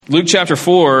Luke chapter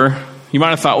 4, you might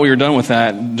have thought we were done with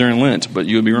that during Lent, but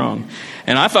you would be wrong.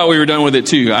 And I thought we were done with it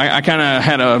too. I kind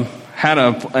of had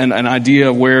an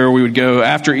idea of where we would go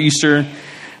after Easter,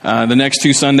 the next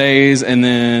 2 Sundays, and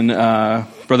then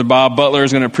Brother Bob Butler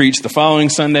is going to preach the following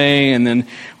Sunday, and then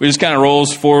we just kind of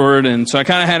rolls forward. And so I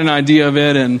kind of had an idea of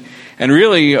it, and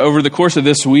really over the course of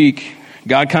this week,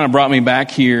 God kind of brought me back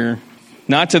here,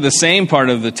 not to the same part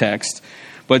of the text,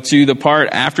 but to the part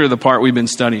after the part we've been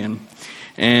studying.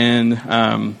 And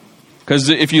because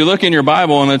if you look in your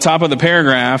Bible on the top of the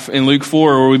paragraph in Luke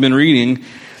 4 where we've been reading,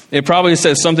 it probably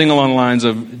says something along the lines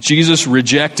of Jesus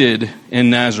rejected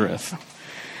in Nazareth.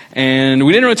 And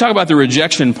we didn't really talk about the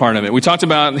rejection part of it. We talked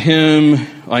about him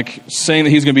like saying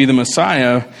that he's going to be the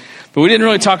Messiah, but we didn't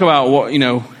really talk about what,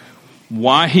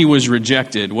 why he was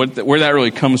rejected, where that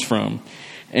really comes from.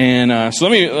 And so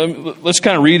let's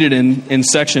kind of read it in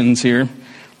sections here.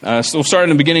 So we'll start in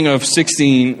the beginning of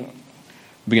 16.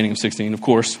 Beginning of 16, of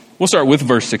course. We'll start with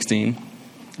verse 16.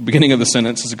 The beginning of the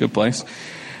sentence is a good place.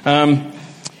 It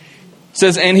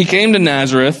says, "And he came to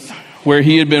Nazareth, where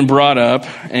he had been brought up,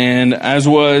 and as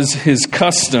was his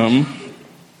custom,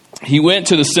 he went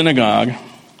to the synagogue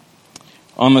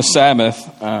on the Sabbath.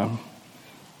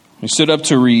 He stood up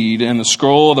to read, and the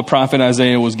scroll of the prophet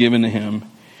Isaiah was given to him.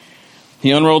 He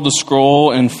unrolled the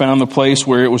scroll and found the place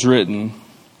where it was written,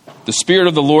 'The Spirit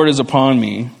of the Lord is upon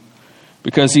me,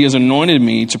 because he has anointed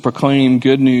me to proclaim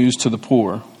good news to the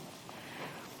poor.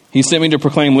 He sent me to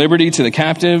proclaim liberty to the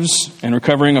captives and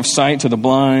recovering of sight to the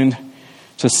blind,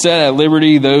 to set at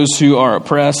liberty those who are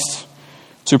oppressed,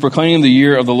 to proclaim the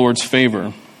year of the Lord's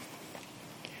favor.'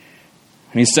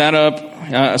 And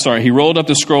he rolled up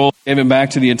the scroll, gave it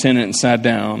back to the attendant, and sat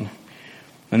down.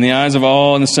 And the eyes of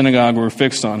all in the synagogue were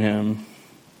fixed on him.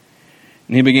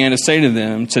 And he began to say to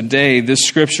them, 'Today this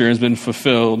scripture has been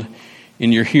fulfilled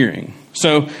in your hearing.'"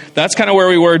 So that's kind of where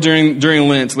we were during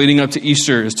Lent, leading up to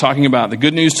Easter, is talking about the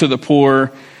good news to the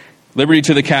poor, liberty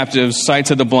to the captives, sight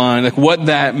to the blind, like what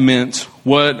that meant,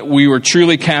 what we were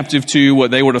truly captive to,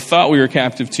 what they would have thought we were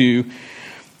captive to,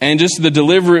 and just the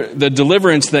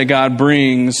deliverance that God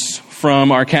brings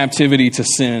from our captivity to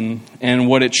sin and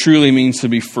what it truly means to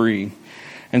be free.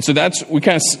 And so we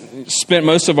kind of spent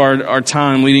most of our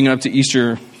time leading up to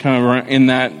Easter kind of in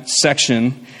that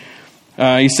section.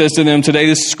 He says to them, "Today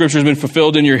this scripture has been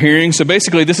fulfilled in your hearing." So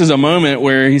basically this is a moment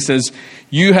where he says,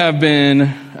 you have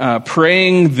been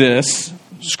praying this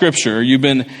scripture. You've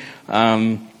been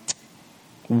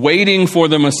waiting for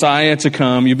the Messiah to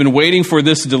come. You've been waiting for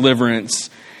this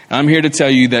deliverance. I'm here to tell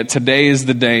you that today is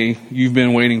the day you've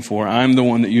been waiting for. I'm the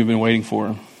one that you've been waiting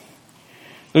for.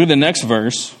 Look at the next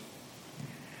verse.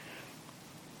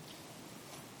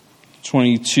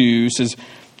 22 says,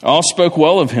 "All spoke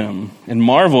well of him and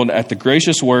marveled at the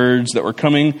gracious words that were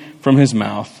coming from his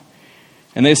mouth.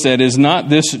 And they said, 'Is not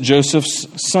this Joseph's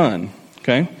son?'"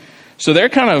 Okay. So they're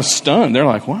kind of stunned. They're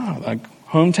like, wow, like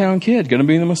hometown kid going to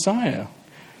be the Messiah.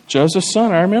 Joseph's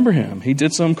son, I remember him. He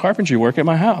did some carpentry work at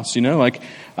my house, like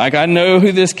I know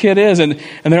who this kid is. And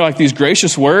they're like these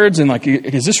gracious words and like,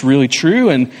 is this really true?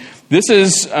 And this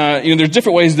is, there's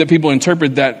different ways that people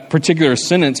interpret that particular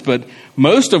sentence, but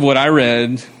most of what I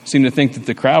read seemed to think that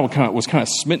the crowd was kind of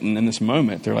smitten in this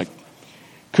moment. They're like,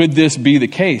 could this be the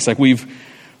case? Like we've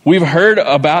heard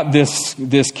about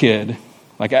this kid,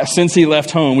 like since he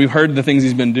left home, we've heard the things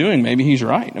he's been doing. Maybe he's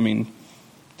right. I mean,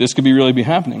 this could really be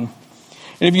happening.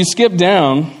 And if you skip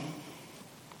down,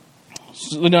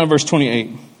 look down at verse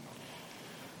 28.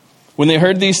 "When they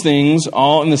heard these things,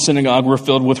 all in the synagogue were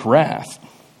filled with wrath.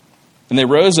 And they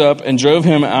rose up and drove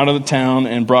him out of the town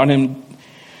and brought him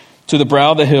to the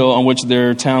brow of the hill on which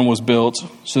their town was built,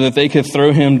 so that they could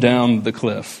throw him down the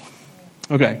cliff."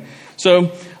 Okay,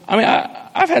 so,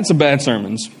 I've had some bad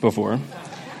sermons before.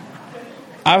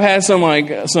 I've had some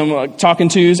talking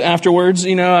tos afterwards,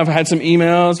 I've had some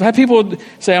emails. I've had people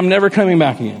say, "I'm never coming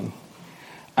back again."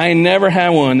 I never had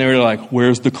one. They were like,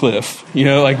 "Where's the cliff?"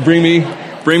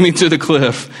 Bring me to the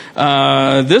cliff.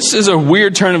 This is a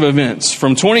weird turn of events.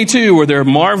 From 22, where they're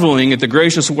marveling at the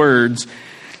gracious words,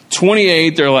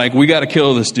 28, they're like, "We got to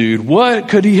kill this dude." What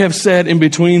could he have said in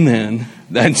between then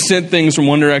that sent things from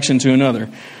one direction to another?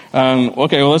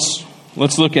 Okay, well,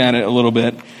 let's look at it a little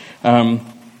bit.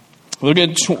 Look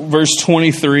at verse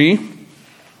 23.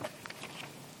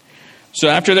 "So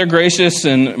after they're gracious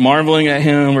and marveling at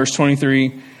him," verse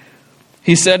 23,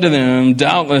 "he said to them,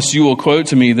 'Doubtless you will quote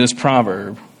to me this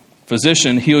proverb,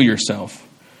 Physician, heal yourself.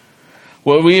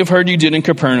 What we have heard you did in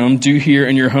Capernaum, do here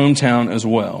in your hometown as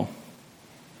well.'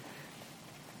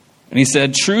 And he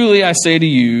said, 'Truly I say to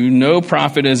you, no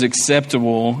prophet is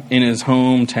acceptable in his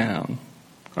hometown.'"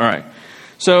 All right.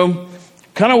 So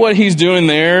kind of what he's doing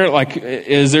there, like,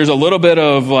 is there's a little bit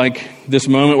of like this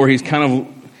moment where he's kind of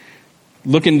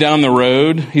looking down the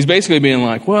road. He's basically being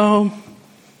like, well,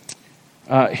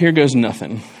 here goes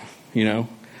nothing, you know.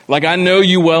 Like, I know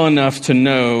you well enough to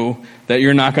know that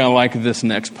you're not going to like this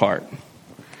next part.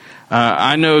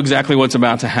 I know exactly what's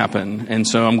about to happen, and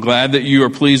so I'm glad that you are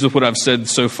pleased with what I've said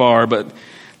so far, but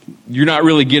you're not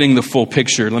really getting the full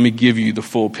picture. Let me give you the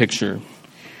full picture.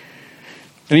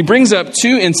 And he brings up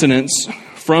two incidents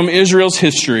from Israel's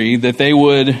history that they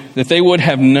would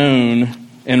have known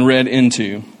and read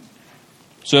into.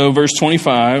 So verse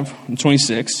 25 and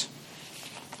 26,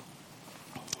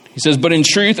 he says, "But in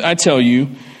truth I tell you,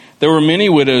 there were many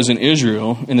widows in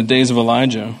Israel in the days of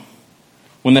Elijah,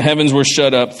 when the heavens were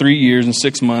shut up 3 years and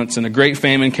 6 months, and a great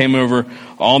famine came over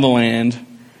all the land.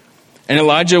 And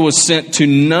Elijah was sent to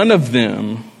none of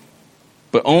them,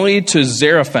 but only to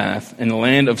Zarephath in the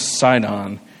land of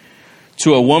Sidon,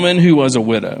 to a woman who was a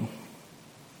widow."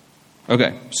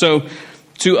 Okay, so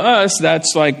to us,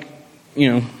 that's like,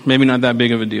 maybe not that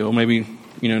big of a deal. Maybe,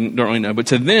 don't really know. But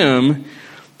to them,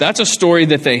 that's a story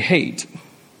that they hate,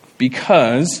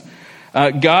 because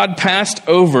God passed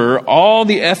over all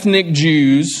the ethnic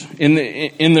Jews in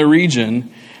the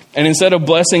region, and instead of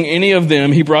blessing any of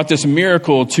them, he brought this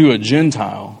miracle to a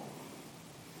Gentile.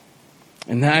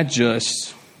 And that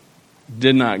just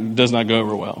does not go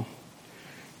over well.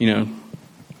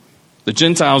 The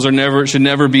Gentiles should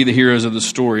never be the heroes of the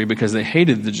story, because they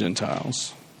hated the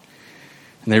Gentiles.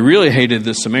 And they really hated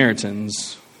the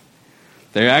Samaritans.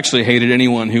 They actually hated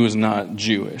anyone who was not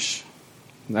Jewish.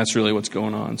 And that's really what's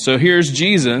going on. So here's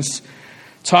Jesus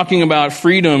talking about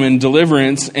freedom and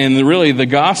deliverance and really the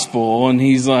gospel. And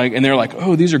he's like, and they're like,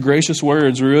 "Oh, these are gracious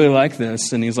words. We really like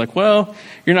this." And he's like, "Well,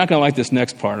 you're not going to like this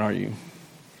next part, are you?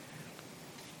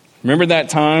 Remember that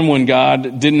time when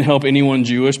God didn't help anyone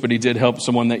Jewish, but he did help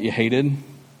someone that you hated?"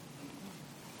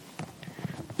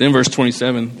 Then verse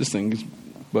 27, this thing is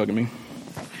bugging me.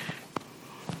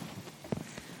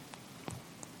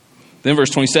 Then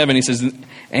verse 27, he says,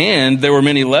 "And there were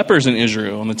many lepers in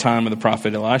Israel in the time of the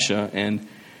prophet Elisha, and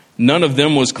none of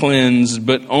them was cleansed,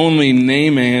 but only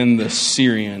Naaman the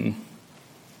Syrian."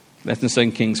 That's in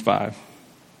 2 Kings 5.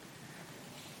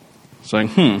 It's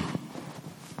like,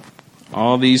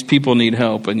 all these people need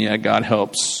help, and yet God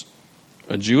helps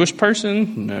a Jewish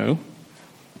person? No.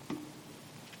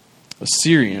 A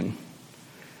Syrian.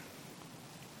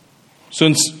 So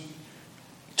in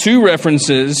two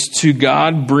references to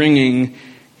God bringing,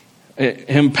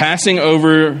 him passing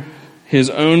over his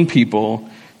own people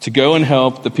to go and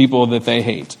help the people that they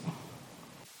hate.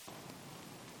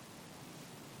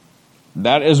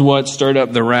 That is what stirred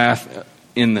up the wrath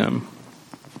in them.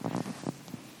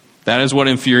 That is what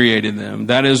infuriated them.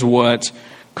 That is what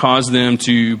caused them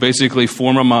to basically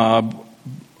form a mob,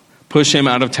 push him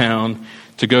out of town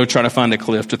to go try to find a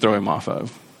cliff to throw him off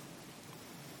of.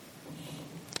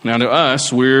 Now to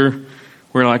us, we're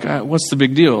like, what's the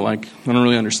big deal? Like, I don't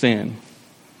really understand.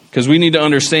 Because we need to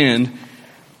understand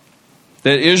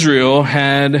that Israel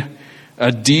had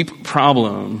a deep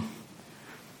problem.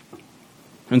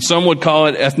 And some would call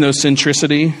it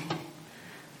ethnocentricity.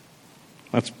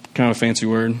 That's kind of a fancy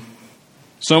word.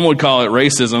 Some would call it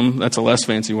racism. That's a less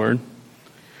fancy word.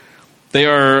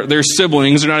 They're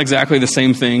siblings. They're not exactly the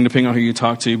same thing, depending on who you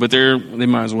talk to, but they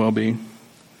might as well be.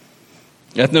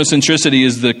 Ethnocentricity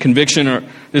is the conviction, or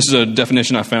this is a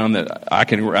definition I found that I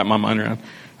can wrap my mind around.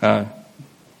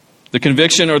 The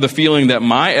conviction or the feeling that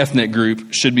my ethnic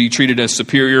group should be treated as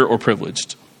superior or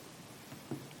privileged.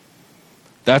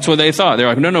 That's what they thought. They're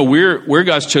like, no, we're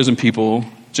God's chosen people.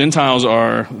 Gentiles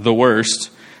are the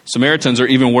worst. Samaritans are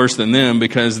even worse than them,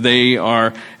 because they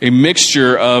are a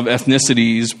mixture of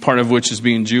ethnicities, part of which is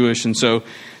being Jewish. And so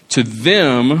to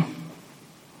them,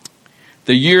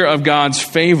 the year of God's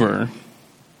favor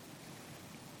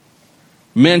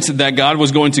meant that God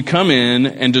was going to come in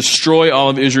and destroy all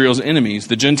of Israel's enemies,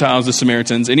 the Gentiles, the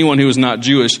Samaritans, anyone who was not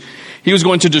Jewish. He was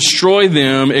going to destroy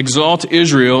them, exalt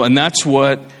Israel, and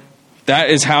that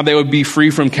is how they would be free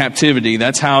from captivity.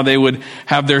 That's how they would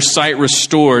have their sight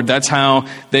restored. That's how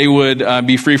they would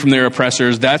be free from their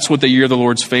oppressors. That's what the year of the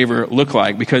Lord's favor looked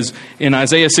like. Because in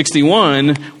Isaiah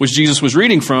 61, which Jesus was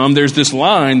reading from, there's this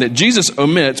line that Jesus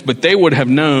omits, but they would have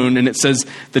known, and it says,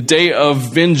 the day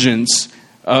of vengeance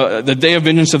of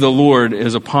the Lord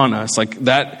is upon us. Like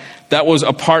that was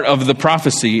a part of the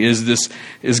prophecy,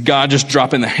 is God just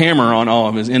dropping the hammer on all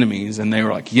of his enemies. And they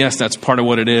were like, yes, that's part of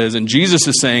what it is. And Jesus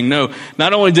is saying, no,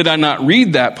 not only did I not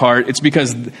read that part, it's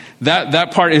because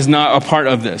that part is not a part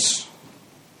of this.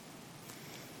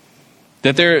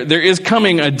 That there is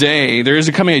coming a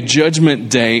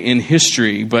judgment day in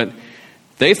history, but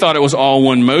They thought it was all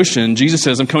one motion. Jesus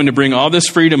says, I'm coming to bring all this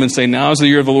freedom and say, now is the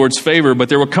year of the Lord's favor. But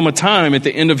there will come a time at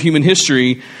the end of human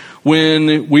history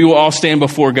when we will all stand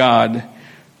before God.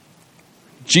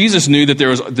 Jesus knew that there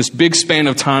was this big span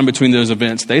of time between those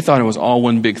events. They thought it was all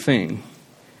one big thing.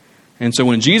 And so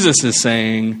when Jesus is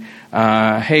saying,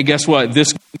 hey, guess what?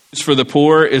 This is for the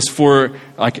poor is for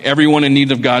like everyone in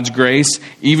need of God's grace,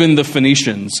 even the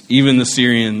Phoenicians, even the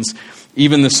Syrians,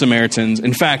 even the Samaritans.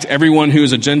 In fact, everyone who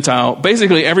is a Gentile,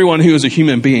 basically everyone who is a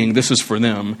human being, this is for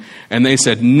them. And they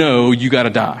said, no, you got to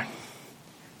die.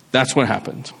 That's what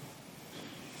happened.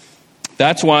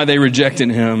 That's why they rejected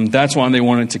him. That's why they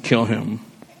wanted to kill him.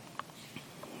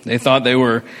 They thought they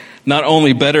were not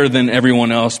only better than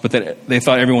everyone else, but that they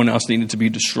thought everyone else needed to be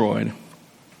destroyed.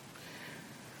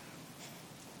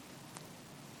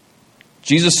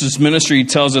 Jesus' ministry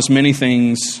tells us many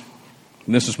things,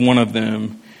 and this is one of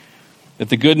them, that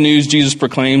the good news Jesus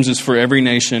proclaims is for every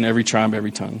nation, every tribe,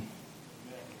 every tongue.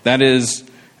 That is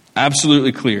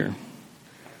absolutely clear.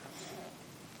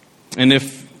 And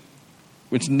if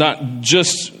it's not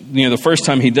just, the first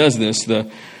time he does this,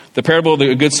 the parable of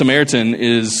the Good Samaritan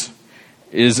is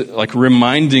like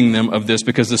reminding them of this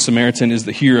because the Samaritan is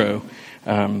the hero.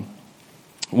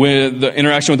 With the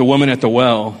interaction with the woman at the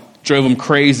well drove him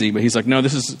crazy, but he's like, no,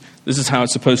 this is how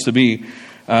it's supposed to be.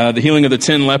 The healing of the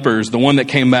 10 lepers, the one that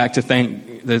came back to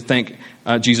thank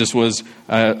Jesus was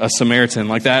a Samaritan.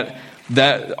 Like that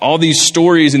all these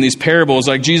stories and these parables,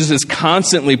 like Jesus is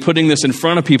constantly putting this in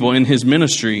front of people in his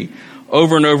ministry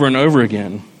over and over and over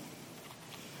again.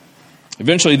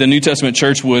 Eventually, the New Testament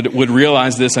church would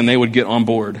realize this and they would get on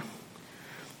board.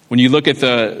 When you look at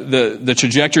the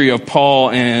trajectory of Paul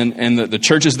and the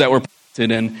churches that were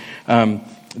planted and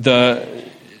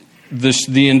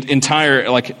the entire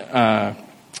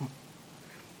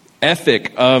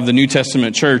ethic of the New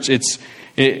Testament church,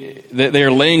 they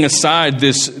are laying aside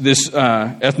this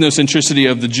ethnocentricity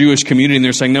of the Jewish community, and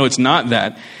they're saying, no, it's not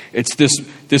that. It's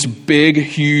this big,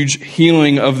 huge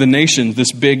healing of the nations,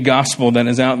 this big gospel that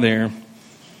is out there.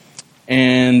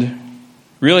 And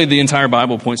really, the entire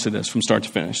Bible points to this from start to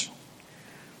finish.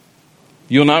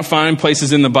 You'll not find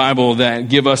places in the Bible that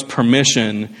give us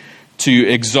permission to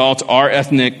exalt our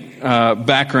ethnic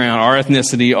background, our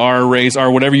ethnicity, our race,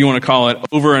 our whatever you want to call it,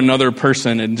 over another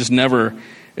person. And it's never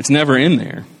in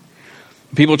there.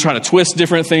 People try to twist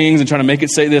different things and try to make it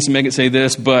say this and make it say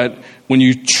this, but when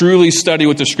you truly study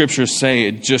what the scriptures say,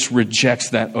 it just rejects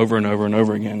that over and over and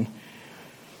over again.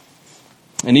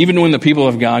 And even when the people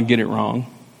of God get it wrong,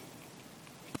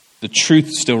 the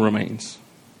truth still remains.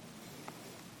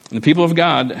 And the people of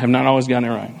God have not always gotten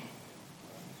it right.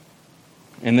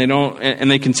 And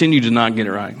they continue to not get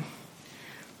it right.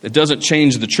 It doesn't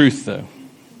change the truth, though.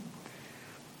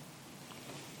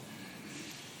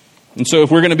 And so if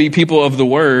we're going to be people of the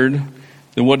Word,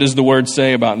 then what does the Word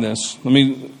say about this?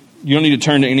 You don't need to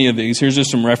turn to any of these. Here's just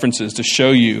some references to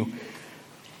show you.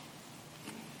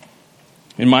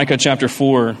 In Micah chapter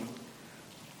 4,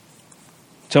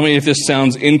 tell me if this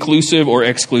sounds inclusive or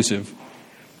exclusive.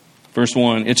 Verse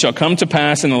 1, it shall come to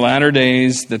pass in the latter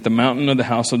days that the mountain of the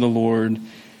house of the Lord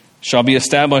shall be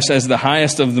established as the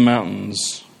highest of the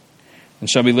mountains, and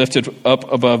shall be lifted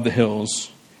up above the hills,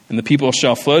 and the people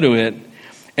shall flow to it,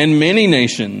 and many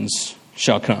nations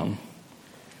shall come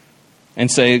and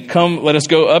say, come, let us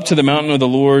go up to the mountain of the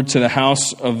Lord, to the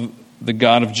house of the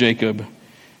God of Jacob,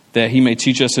 that he may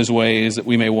teach us his ways, that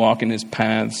we may walk in his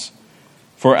paths.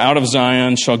 For out of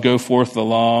Zion shall go forth the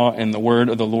law and the word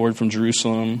of the Lord from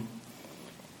Jerusalem.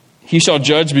 He shall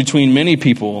judge between many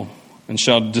people and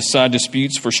shall decide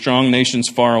disputes for strong nations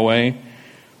far away.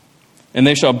 And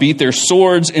they shall beat their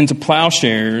swords into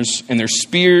plowshares and their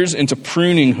spears into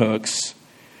pruning hooks.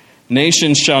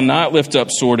 Nation shall not lift up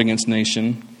sword against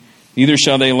nation, neither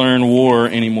shall they learn war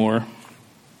anymore.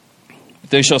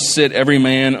 They shall sit every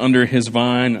man under his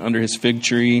vine, under his fig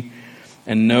tree,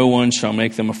 and no one shall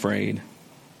make them afraid.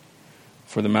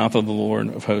 For the mouth of the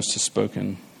Lord of hosts has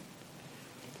spoken.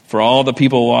 For all the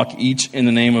people walk each in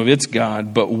the name of its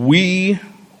God, but we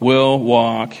will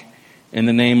walk in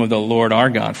the name of the Lord our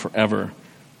God forever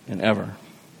and ever.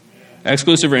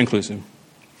 Exclusive or inclusive?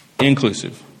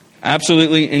 Inclusive.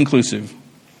 Absolutely inclusive.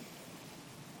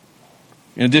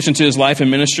 In addition to his life and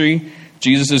ministry,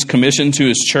 Jesus' commission to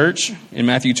his church in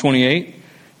Matthew 28,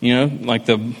 like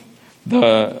the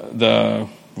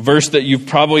verse that you've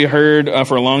probably heard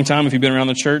for a long time if you've been around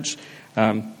the church.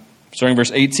 Starting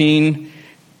verse 18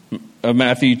 of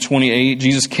Matthew 28,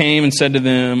 Jesus came and said to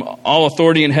them, all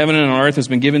authority in heaven and on earth has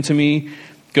been given to me.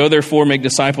 Go therefore make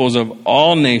disciples of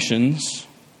all nations.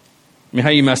 How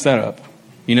you mess that up?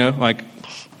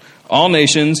 All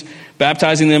nations,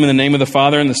 baptizing them in the name of the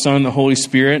Father and the Son and the Holy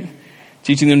Spirit,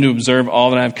 teaching them to observe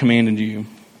all that I have commanded you.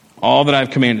 All that I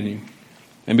have commanded you.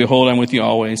 And behold, I'm with you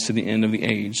always to the end of the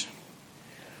age.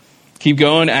 Keep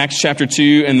going, Acts chapter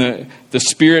 2, and the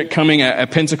Spirit coming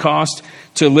at Pentecost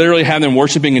to literally have them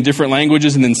worshiping in different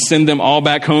languages and then send them all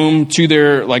back home to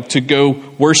to go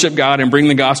worship God and bring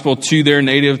the gospel to their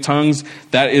native tongues.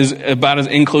 That is about as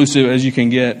inclusive as you can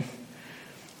get.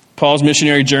 Paul's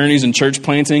missionary journeys and church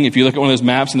planting, if you look at one of those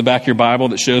maps in the back of your Bible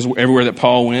that shows everywhere that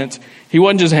Paul went, he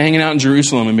wasn't just hanging out in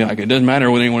Jerusalem and being like, it doesn't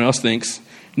matter what anyone else thinks.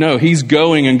 No, he's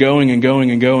going and going and going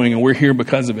and going, and we're here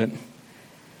because of it.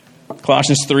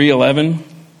 Colossians 3:11.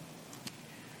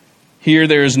 Here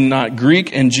there is not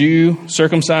Greek and Jew,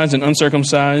 circumcised and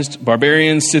uncircumcised,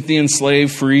 barbarian, Scythian,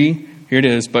 slave, free. Here it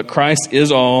is. But Christ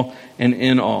is all and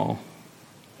in all.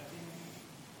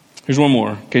 Here's one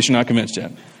more, in case you're not convinced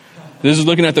yet. This is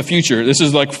looking at the future. This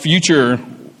is like future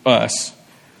us.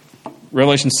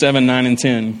 Revelation 7, 9, and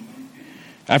 10.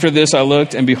 After this I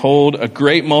looked, and behold, a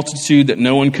great multitude that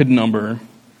no one could number,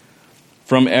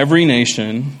 from every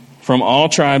nation, from all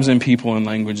tribes and people and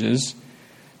languages,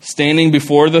 standing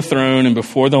before the throne and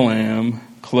before the Lamb,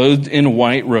 clothed in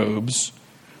white robes,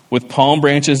 with palm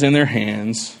branches in their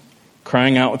hands,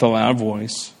 crying out with a loud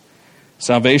voice,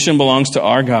 salvation belongs to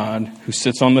our God, who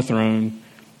sits on the throne,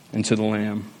 and to the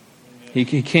Lamb. He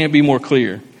can't be more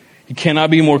clear. He cannot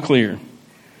be more clear.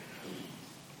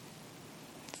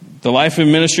 The life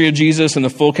and ministry of Jesus and the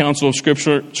full counsel of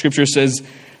Scripture says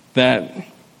that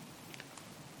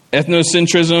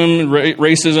ethnocentrism,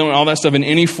 racism, all that stuff in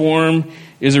any form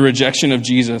is a rejection of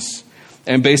Jesus.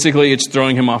 And basically it's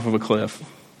throwing him off of a cliff.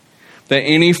 That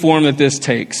any form that this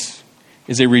takes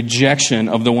is a rejection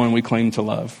of the one we claim to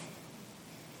love.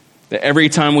 That every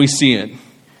time we see it,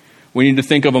 we need to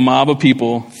think of a mob of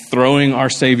people throwing our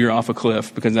Savior off a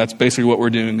cliff, because that's basically what we're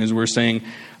doing, is we're saying,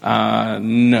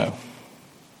 no,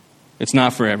 it's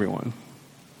not for everyone.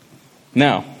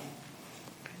 Now,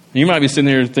 you might be sitting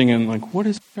there thinking, like, what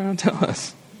is he trying to tell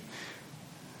us?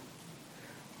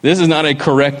 This is not a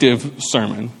corrective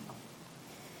sermon.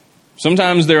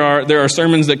 Sometimes there are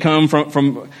sermons that come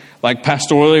from like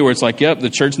pastorally, where it's like, yep, the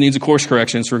church needs a course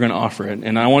correction, so we're going to offer it.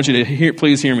 And I want you to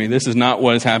please hear me. This is not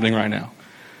what is happening right now.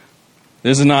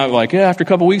 This is not like, yeah, after a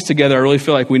couple weeks together, I really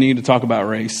feel like we need to talk about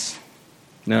race.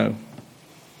 No.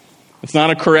 It's not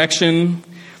a correction.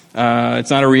 It's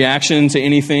not a reaction to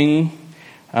anything.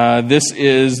 This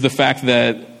is the fact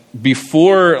that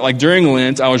during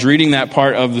Lent, I was reading that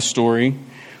part of the story,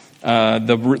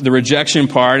 the rejection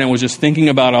part, and was just thinking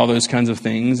about all those kinds of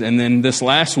things. And then this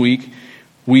last week,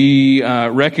 we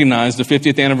recognized the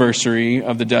 50th anniversary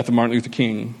of the death of Martin Luther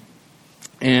King.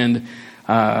 And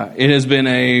it has been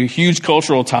a huge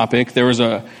cultural topic. There was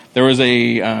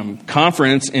a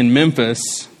conference in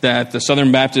Memphis that the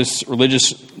Southern Baptist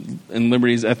Religious and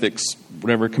Liberties Ethics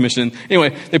Commission.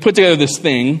 Anyway, they put together this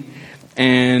thing,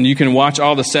 and you can watch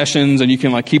all the sessions, and you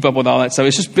can keep up with all that stuff.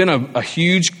 It's just been a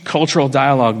huge cultural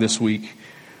dialogue this week,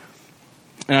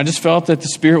 and I just felt that the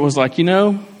Spirit was like,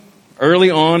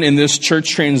 early on in this church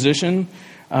transition,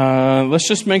 let's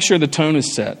just make sure the tone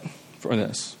is set for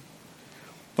this.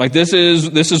 This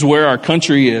is where our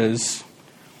country is.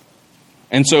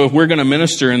 And so if we're going to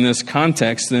minister in this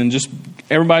context, then just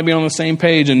everybody be on the same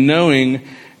page and knowing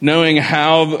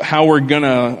how we're going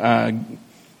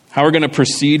to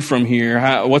proceed from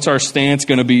here. What's our stance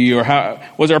going to be, or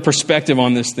what's our perspective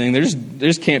on this thing? There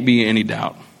just can't be any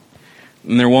doubt.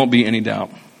 And there won't be any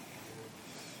doubt.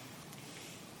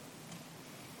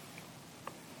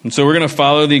 And so we're going to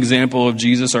follow the example of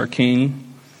Jesus, our King,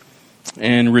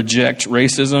 and reject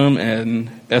racism and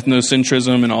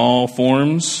ethnocentrism in all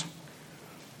forms.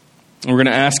 We're going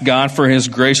to ask God for his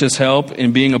gracious help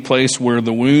in being a place where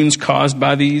the wounds caused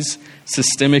by these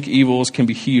systemic evils can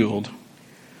be healed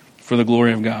for the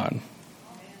glory of God.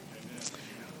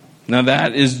 Now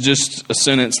that is just a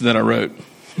sentence that I wrote.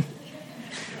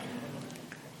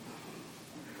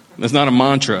 That's not a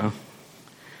mantra.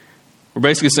 We're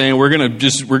basically saying we're going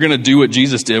to do what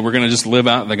Jesus did. We're going to just live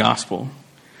out the gospel.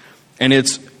 And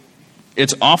it's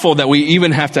awful that we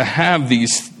even have to have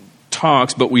these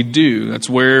talks, but we do. That's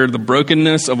where the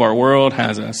brokenness of our world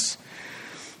has us.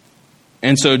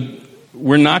 And so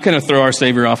we're not going to throw our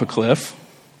Savior off a cliff.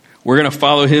 We're going to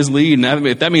follow his lead. And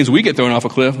if that means we get thrown off a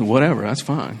cliff, whatever, that's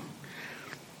fine.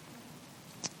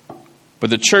 But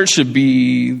the church should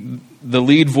be the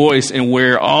lead voice in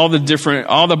where all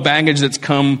the baggage that's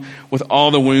come with all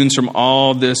the wounds from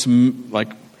all this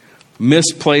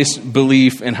misplaced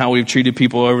belief in how we've treated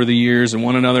people over the years and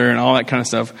one another and all that kind of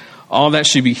stuff, all that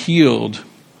should be healed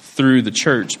through the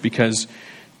church, because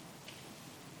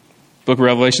Book of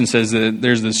Revelation says that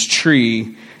there's this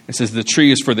tree. It says the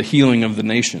tree is for the healing of the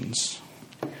nations.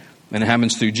 And it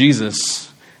happens through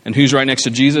Jesus. And who's right next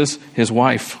to Jesus? His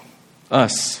wife,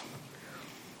 us.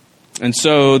 And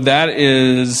so that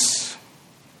is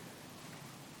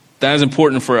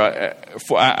important for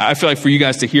I feel like for you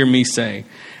guys to hear me say.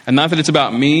 And not that it's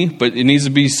about me, but it needs to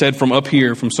be said from up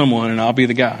here from someone, and I'll be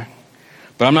the guy.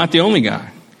 But I'm not the only guy.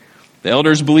 The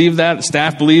elders believe that. The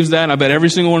staff believes that. I bet every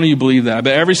single one of you believe that. I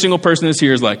bet every single person that's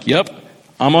here is like, yep,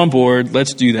 I'm on board.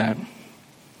 Let's do that.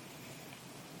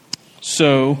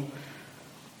 So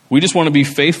we just want to be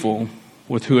faithful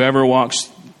with whoever walks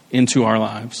into our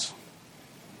lives.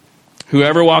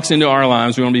 Whoever walks into our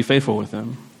lives, we want to be faithful with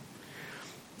them.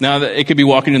 Now, it could be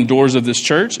walking in the doors of this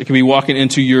church. It could be walking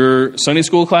into your Sunday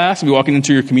school class. It could be walking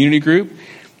into your community group.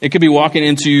 It could be walking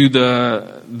into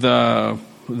the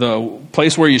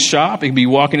place where you shop. It could be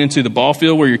walking into the ball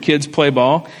field where your kids play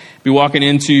ball. It could be walking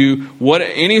into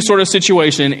any sort of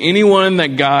situation. Anyone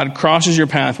that God crosses your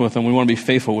path with them, we want to be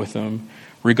faithful with them,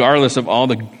 regardless of all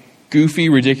the goofy,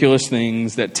 ridiculous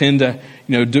things that tend to,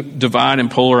 divide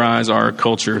and polarize our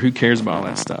culture. Who cares about all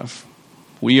that stuff?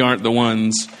 We aren't the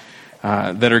ones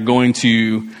that are going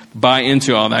to buy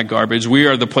into all that garbage. We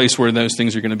are the place where those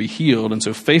things are going to be healed. And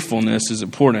so faithfulness is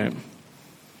important.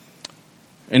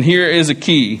 And here is a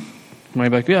key. You might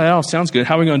be like, yeah, that all sounds good.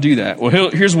 How are we going to do that?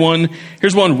 Well, here's one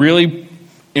really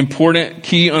important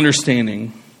key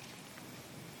understanding.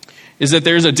 Is that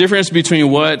there's a difference between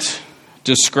what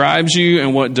describes you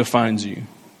and what defines you.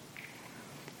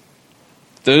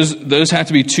 Those have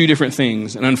to be two different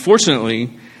things. And unfortunately,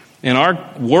 in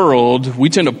our world, we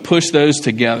tend to push those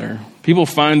together. People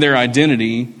find their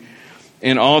identity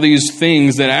in all these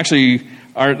things that actually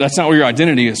that's not where your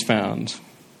identity is found.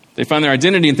 They find their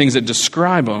identity in things that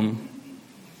describe them,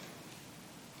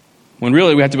 when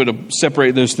really we have to be able to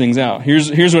separate those things out.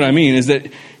 Here's what I mean, is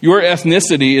that your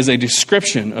ethnicity is a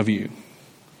description of you.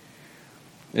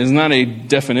 It is not a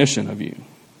definition of you.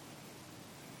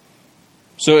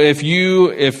 So if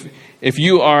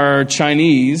you are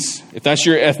Chinese, if that's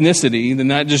your ethnicity, then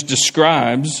that just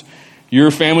describes your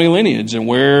family lineage and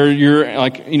where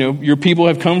your people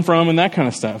have come from and that kind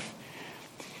of stuff.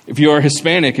 If you are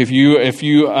Hispanic, if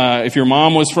your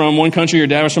mom was from one country, your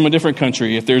dad was from a different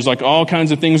country, if there's all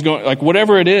kinds of things going,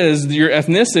 whatever it is, your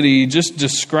ethnicity just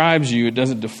describes you. It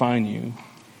doesn't define you.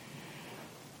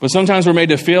 But sometimes we're made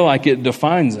to feel like it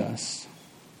defines us.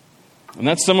 And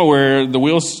that's some of where the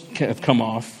wheels have come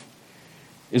off.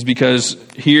 Is because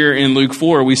here in Luke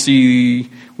 4, we see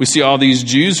all these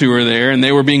Jews who are there, and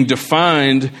they were being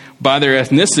defined by their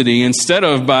ethnicity instead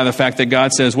of by the fact that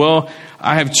God says, well,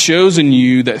 I have chosen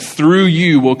you that through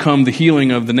you will come the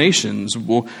healing of the nations.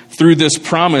 Well, through this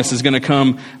promise is going to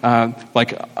come,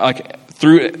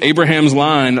 through Abraham's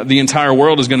line, the entire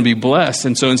world is going to be blessed.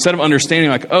 And so instead of understanding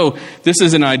this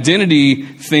is an identity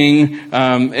thing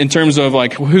in terms of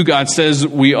who God says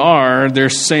we are, they're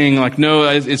saying no,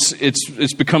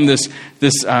 it's become this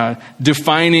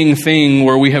defining thing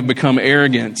where we have become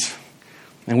arrogant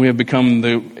and we have become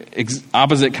the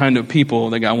opposite kind of people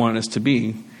that God wanted us to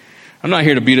be. I'm not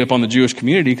here to beat up on the Jewish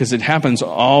community because it happens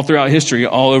all throughout history,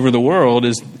 all over the world,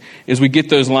 is we get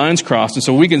those lines crossed. And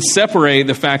so we can separate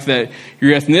the fact that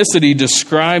your ethnicity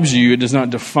describes you, it does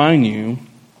not define you.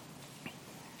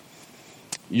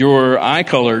 Your eye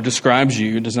color describes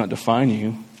you, it does not define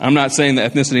you. I'm not saying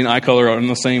that ethnicity and eye color are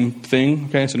the same thing,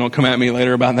 okay? So don't come at me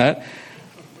later about that.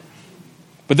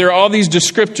 But there are all these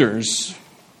descriptors.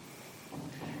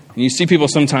 And you see people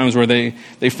sometimes where they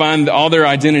find all their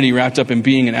identity wrapped up in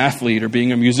being an athlete or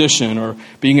being a musician or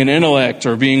being an intellect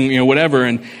or being whatever,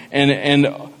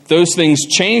 and those things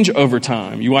change over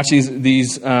time. You watch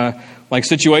these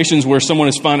situations where someone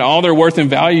has found all their worth and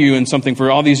value in something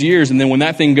for all these years, and then when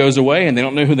that thing goes away and they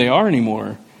don't know who they are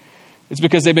anymore, it's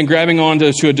because they've been grabbing on to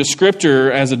a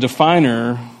descriptor as a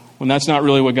definer when that's not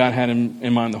really what God had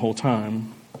in mind the whole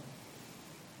time.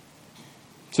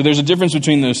 So there's a difference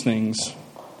between those things.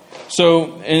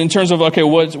 So in terms of,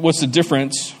 what's the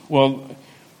difference? Well,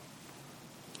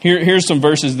 here's some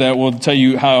verses that will tell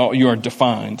you how you are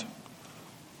defined.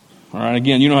 All right,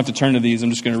 again, you don't have to turn to these. I'm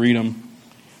just going to read them.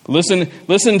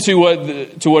 Listen to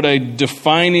what a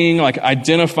defining,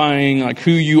 identifying,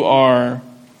 who you are,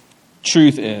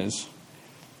 truth is.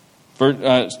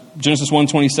 Genesis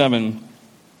 1:27,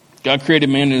 God created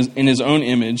man in his own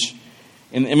image.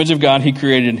 In the image of God, he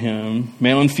created him.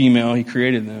 Male and female, he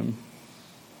created them.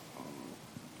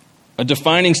 A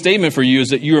defining statement for you is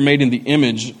that you are made in the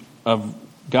image of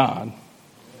God.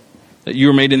 That you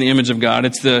are made in the image of God.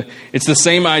 It's the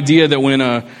same idea that when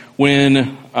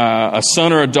a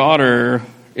son or a daughter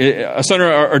a son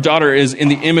or daughter is in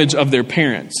the image of their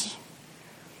parents.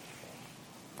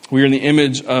 We are in the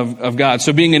image of God.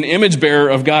 So being an image bearer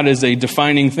of God is a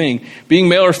defining thing. Being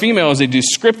male or female is a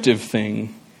descriptive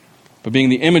thing. But being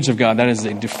the image of God, that is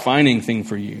a defining thing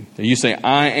for you. That you say,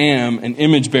 I am an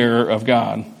image bearer of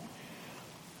God.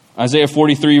 Isaiah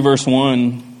 43 verse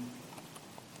 1,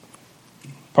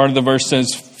 part of the verse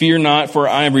says, fear not, for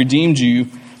I have redeemed you.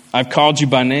 I've called you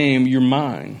by name. You're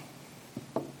mine.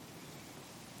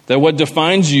 That what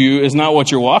defines you is not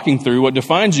what you're walking through. What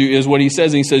defines you is what he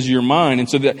says, and he says, you're mine. And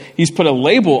so that he's put a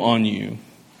label on you.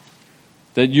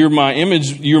 That you're my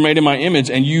image, you're made in my image,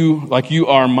 and you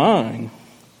are mine.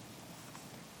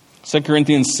 2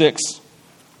 Corinthians 6,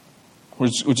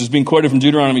 which is being quoted from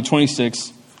Deuteronomy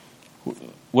 26.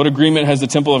 What agreement has the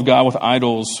temple of God with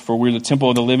idols? For we're the temple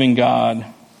of the living God.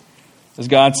 As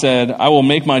God said, I will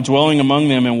make my dwelling among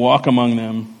them and walk among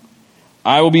them.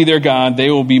 I will be their God, they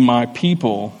will be my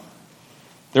people.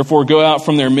 Therefore go out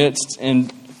from their midst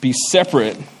and be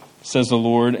separate, says the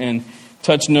Lord, and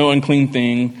touch no unclean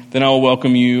thing. Then I will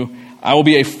welcome you. I will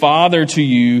be a father to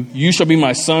you. You shall be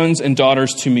my sons and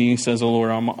daughters to me, says the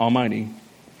Lord Almighty.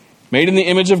 Made in the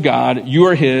image of God, you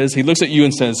are his. He looks at you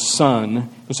and says, son.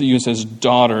 Looks at you and says,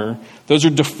 daughter. Those are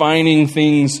defining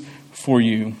things for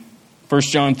you. 1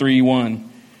 John 3:1.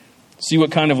 See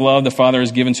what kind of love the Father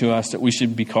has given to us, that we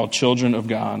should be called children of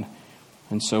God.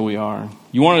 And so we are.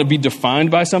 You want to be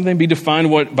defined by something? Be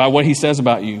defined by what he says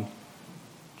about you.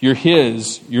 You're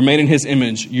his. You're made in his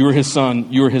image. You are his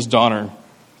son. You are his daughter.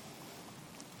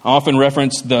 I often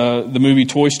reference the movie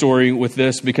Toy Story with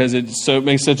this because it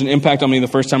makes such an impact on me the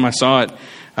first time I saw it.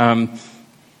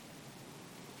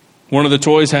 One of the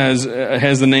toys has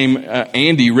the name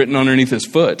Andy written underneath his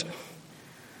foot.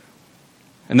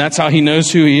 And that's how he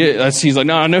knows who he is. He's like,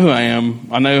 no, I know who I am.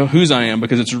 I know whose I am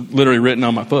because it's literally written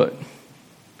on my foot.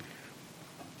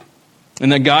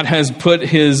 And that God has put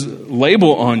his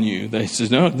label on you. That he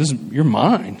says, no, you're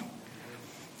mine.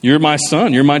 You're my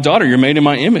son. You're my daughter. You're made in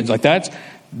my image. Like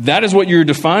that is what you're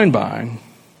defined by.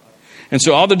 And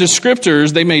so all the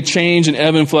descriptors, they may change and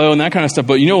ebb and flow and that kind of stuff.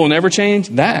 But you know what will never change?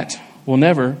 That will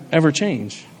never, ever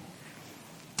change.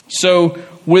 So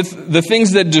with the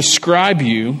things that describe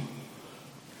you,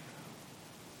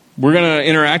 we're going to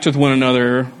interact with one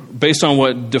another based on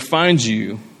what defines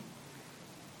you.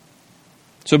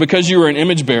 So because you are an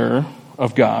image bearer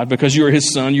of God, because you are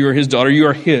his son, you are his daughter, you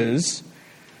are his,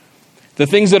 the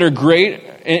things that are great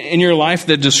in your life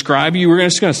that describe you, we're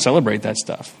just going to celebrate that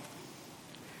stuff.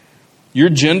 Your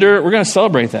gender, we're going to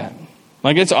celebrate that.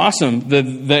 Like, it's awesome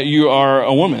that you are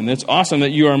a woman. It's awesome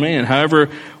that you are a man. However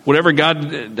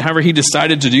he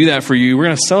decided to do that for you, we're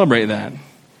going to celebrate that.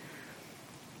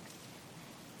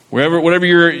 Whatever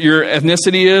your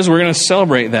ethnicity is, we're going to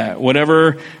celebrate that.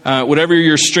 Whatever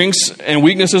your strengths and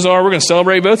weaknesses are, we're going to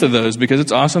celebrate both of those because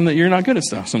it's awesome that you're not good at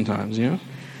stuff sometimes, you know?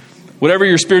 Whatever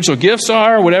your spiritual gifts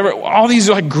are, all these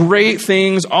like great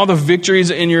things, all the victories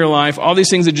in your life, all these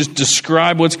things that just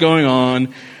describe what's going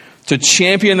on, to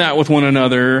champion that with one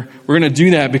another, we're going to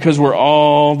do that because we're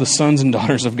all the sons and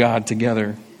daughters of God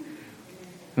together.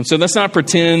 And so let's not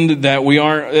pretend that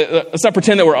let's not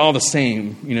pretend that we're all the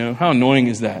same. You know, how annoying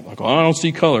is that? Like, I don't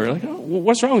see color. Like,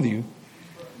 what's wrong with you?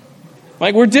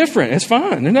 Like, we're different. It's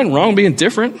fine. There's nothing wrong being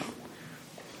different.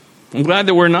 I'm glad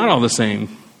that we're not all the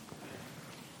same.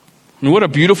 I mean, what a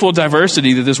beautiful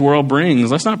diversity that this world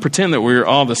brings. Let's not pretend that we're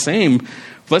all the same.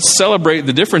 Let's celebrate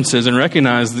the differences and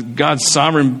recognize that God's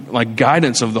sovereign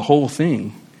guidance of the whole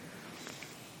thing.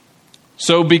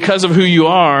 So because of who you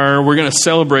are, we're going to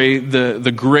celebrate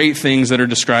the great things that are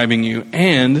describing you.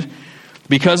 And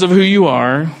because of who you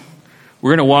are, we're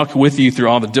going to walk with you through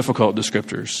all the difficult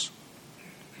descriptors.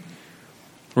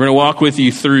 We're going to walk with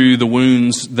you through the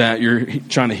wounds that you're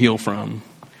trying to heal from.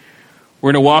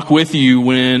 We're going to walk with you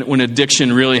when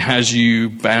addiction really has you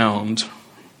bound.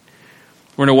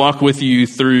 We're going to walk with you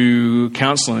through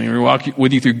counseling. We're going to walk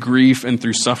with you through grief and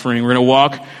through suffering. We're going to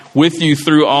walk with you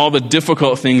through all the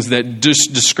difficult things that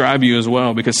just describe you as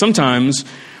well. Because sometimes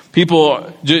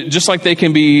people, just like they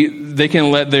can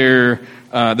let the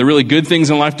really good things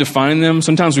in life define them.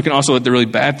 Sometimes we can also let the really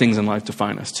bad things in life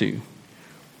define us too.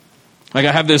 Like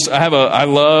I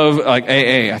love like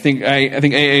AA. I think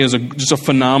AA is just a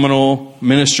phenomenal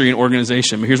ministry and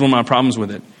organization. But here's one of my problems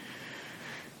with it.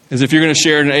 Is if you're going to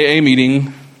share an AA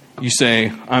meeting, you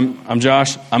say, I'm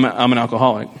Josh, I'm an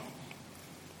alcoholic.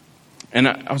 And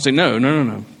I would say, no.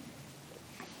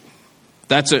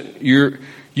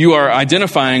 You are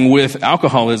identifying with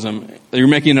alcoholism. You're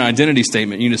making an identity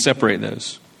statement. You need to separate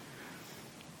those.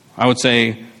 I would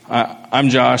say, I'm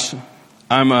Josh,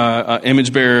 I'm a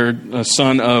image bearer, a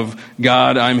son of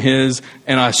God. I'm his,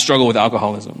 and I struggle with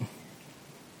alcoholism.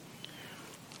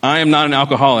 I am not an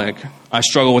alcoholic. I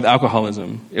struggle with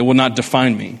alcoholism. It will not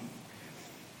define me.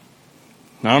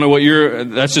 I don't know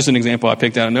what that's just an example I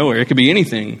picked out of nowhere. It could be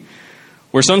anything.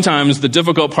 Where sometimes the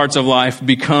difficult parts of life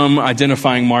become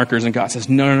identifying markers, and God says,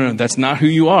 no, that's not who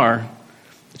you are.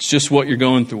 It's just what you're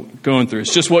going through.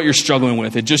 It's just what you're struggling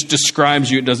with. It just describes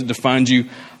you. It doesn't define you.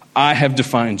 I have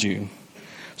defined you.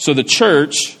 So the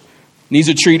church needs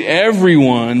to treat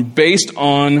everyone based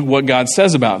on what God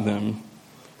says about them.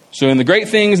 So in the great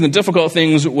things and the difficult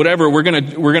things, whatever, we're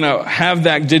gonna have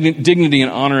that dignity and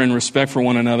honor and respect for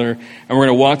one another, and we're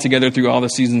gonna walk together through all the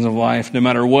seasons of life, no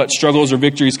matter what struggles or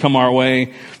victories come our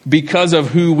way, because of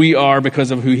who we are,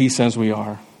 because of who He says we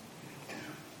are.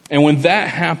 And when that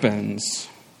happens,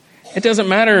 it doesn't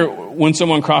matter when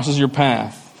someone crosses your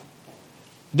path.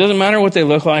 It doesn't matter what they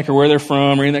look like or where they're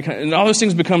from or any of that kind of, and all those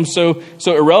things become so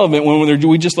irrelevant when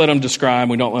we just let them describe,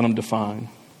 we don't let them define.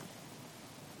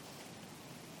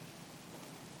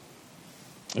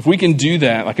 If we can do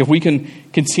that, like if we can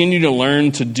continue to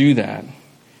learn to do that,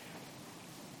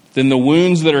 then the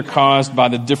wounds that are caused by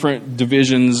the different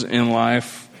divisions in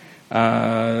life,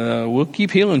 we'll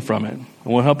keep healing from it. And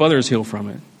we'll help others heal from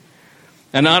it.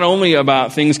 And not only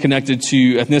about things connected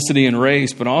to ethnicity and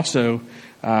race, but also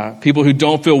people who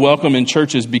don't feel welcome in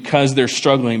churches because they're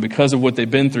struggling, because of what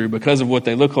they've been through, because of what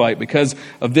they look like, because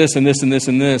of this and this and this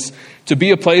and this. To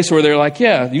be a place where they're like,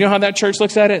 yeah, you know how that church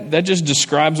looks at it? That just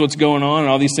describes what's going on and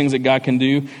all these things that God can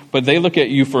do. But they look at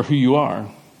you for who you are.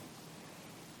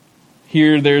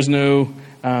 Here, there's no,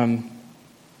 that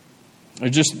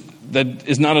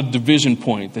is not a division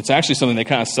point. It's actually something they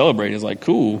kind of celebrate. It's like,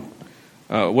 cool,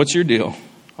 what's your deal?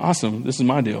 Awesome, this is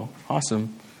my deal.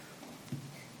 Awesome.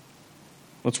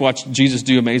 Let's watch Jesus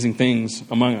do amazing things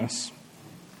among us.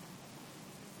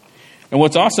 And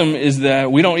what's awesome is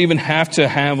that we don't even have to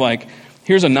have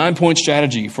here's a 9-point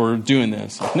strategy for doing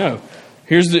this. No,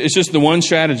 it's just the one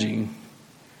strategy.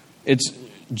 It's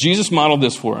Jesus modeled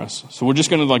this for us. So we're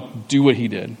just going to do what He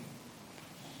did.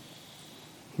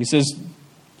 He says,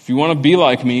 if you want to be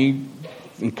like me,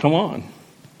 then come on.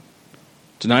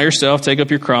 Deny yourself, take up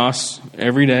your cross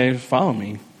every day, follow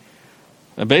me.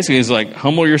 Basically, it's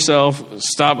humble yourself,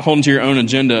 stop holding to your own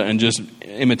agenda, and just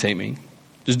imitate me.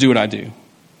 Just do what I do.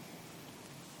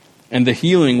 And the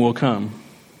healing will come.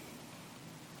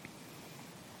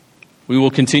 We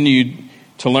will continue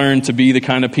to learn to be the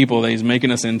kind of people that He's making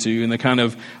us into and the kind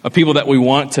of people that we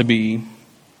want to be.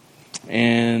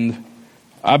 And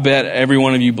I bet every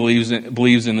one of you believes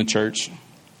in the church.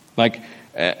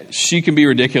 She can be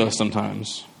ridiculous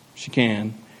sometimes. She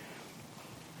can.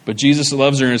 But Jesus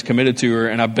loves her and is committed to her,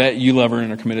 and I bet you love her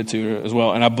and are committed to her as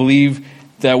well. And I believe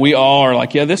that we all are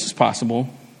yeah, this is possible.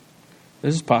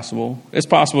 This is possible. It's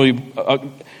possible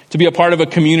to be a part of a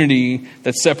community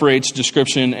that separates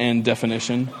description and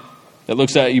definition, that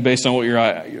looks at you based on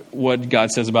what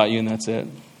God says about you, and that's it.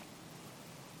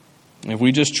 And if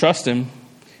we just trust Him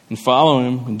and follow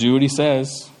Him and do what He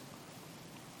says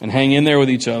and hang in there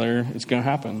with each other, it's going to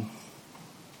happen.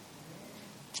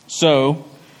 So,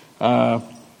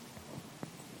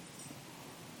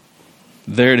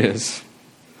 there it is.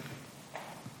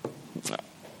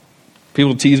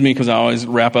 People tease me because I always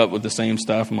wrap up with the same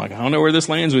stuff. I'm like, I don't know where this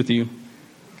lands with you.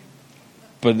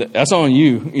 But that's on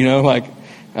you.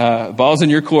 Ball's in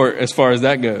your court as far as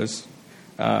that goes.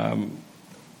 But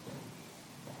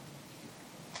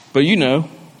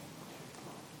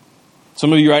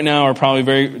some of you right now are probably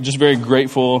very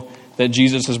grateful that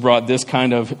Jesus has brought this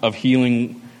kind of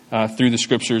healing through the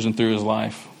scriptures and through His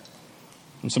life.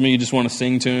 And some of you just want to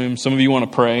sing to Him. Some of you want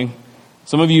to pray.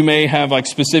 Some of you may have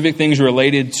specific things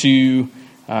related to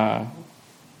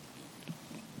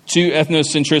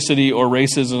ethnocentricity or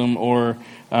racism, or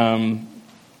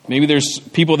maybe there's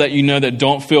people that you know that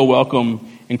don't feel welcome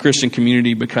in Christian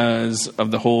community because of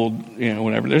the whole,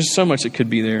 whatever. There's so much that could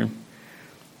be there.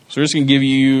 So we're just going to give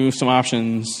you some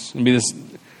options. There's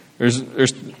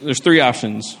 3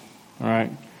 options. All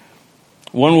right.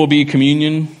 One will be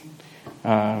communion.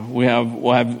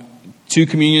 We'll have 2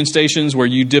 communion stations where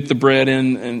you dip the bread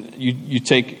in, and you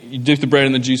dip the bread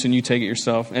in the juice and you take it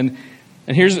yourself. And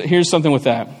here's something with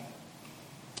that.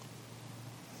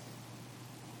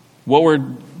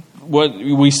 What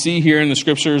we see here in the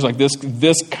scriptures,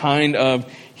 this kind of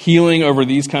healing over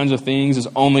these kinds of things, is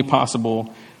only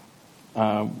possible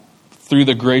through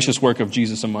the gracious work of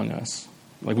Jesus among us.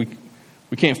 We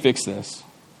can't fix this.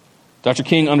 Dr.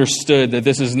 King understood that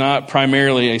this is not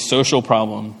primarily a social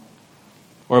problem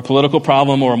or a political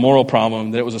problem or a moral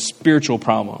problem, that it was a spiritual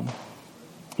problem.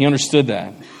 He understood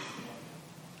that.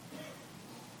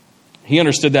 He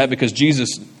understood that because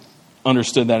Jesus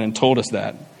understood that and told us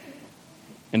that.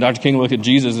 And Dr. King looked at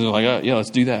Jesus and was like, yeah, let's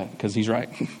do that because he's right.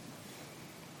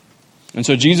 And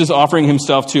so Jesus offering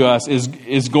himself to us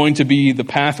is going to be the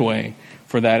pathway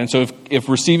for that. And so if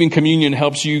receiving communion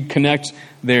helps you connect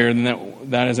there, then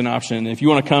that is an option. If you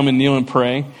want to come and kneel and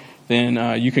pray,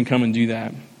 then you can come and do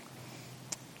that.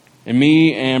 And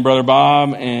me and Brother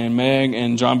Bob and Meg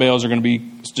and John Bales are going to be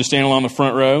just standing along the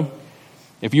front row.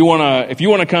 If you want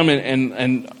to come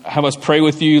and have us pray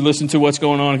with you, listen to what's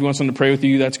going on, if you want someone to pray with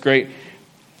you, that's great.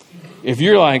 If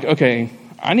you're like, okay,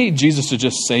 I need Jesus to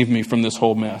just save me from this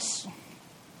whole mess,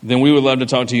 then we would love to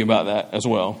talk to you about that as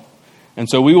well. And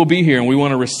so we will be here, and we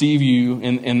want to receive you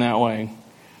in that way.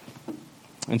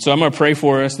 And so I'm going to pray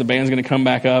for us. The band's going to come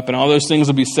back up, and all those things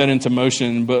will be set into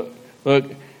motion. But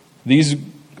look, these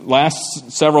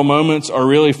last several moments are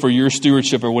really for your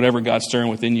stewardship or whatever God's stirring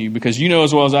within you, because you know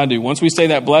as well as I do, once we say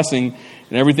that blessing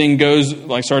and everything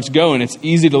starts going, it's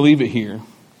easy to leave it here.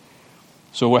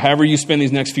 So however you spend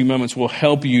these next few moments will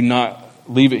help you not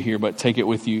leave it here, but take it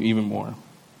with you even more.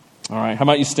 All right, how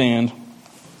about you stand?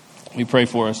 Let me pray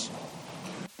for us.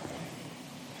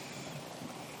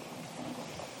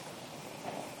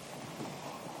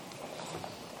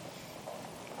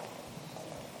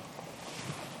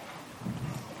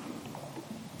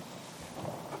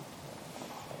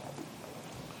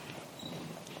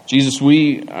 Jesus,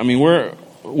 we're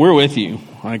with you.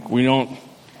 Like we don't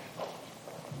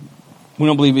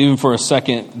believe even for a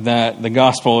second that the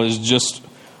gospel is just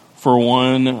for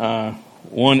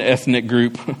one ethnic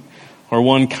group or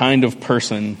one kind of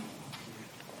person.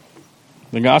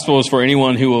 The gospel is for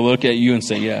anyone who will look at you and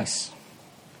say yes,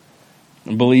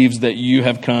 and believes that you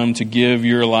have come to give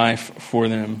your life for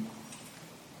them.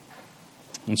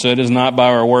 And so it is not by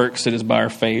our works, it is by our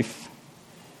faith.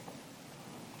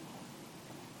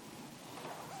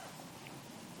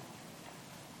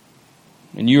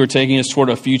 And you are taking us toward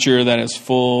a future that is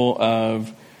full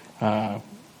of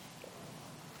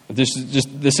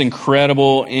this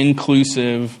incredible,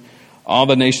 inclusive, all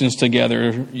the nations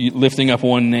together, lifting up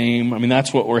one name. I mean,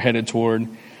 that's what we're headed toward.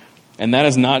 And that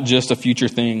is not just a future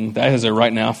thing. That is a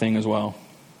right now thing as well.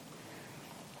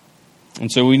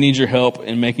 And so we need your help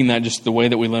in making that just the way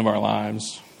that we live our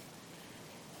lives.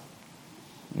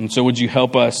 And so would you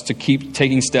help us to keep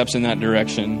taking steps in that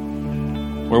direction,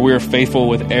 where we are faithful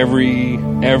with every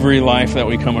life that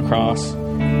we come across.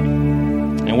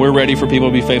 And we're ready for people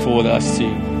to be faithful with us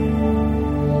too.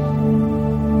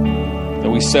 That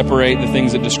we separate the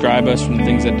things that describe us from the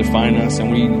things that define us,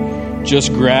 and we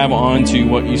just grab onto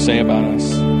what you say about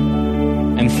us.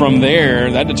 And from there,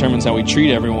 that determines how we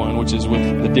treat everyone, which is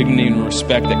with the dignity and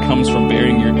respect that comes from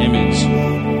bearing your image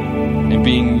and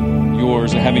being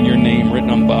yours and having your name written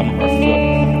on the bottom of our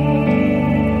foot.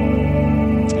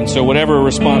 And so whatever a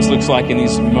response looks like in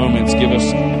these moments, give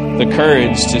us the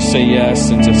courage to say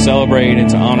yes and to celebrate and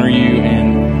to honor you.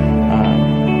 And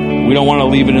we don't want to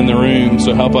leave it in the room,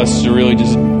 so help us to really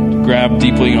just grab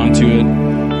deeply onto it.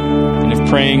 And if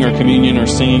praying or communion or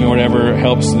singing or whatever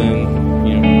helps, then,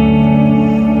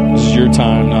 this is your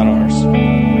time, not ours.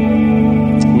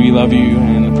 We love you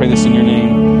and I pray this in your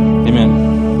name. Amen.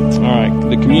 All right,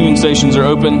 the communion stations are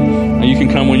open. You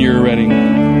can come when you're ready.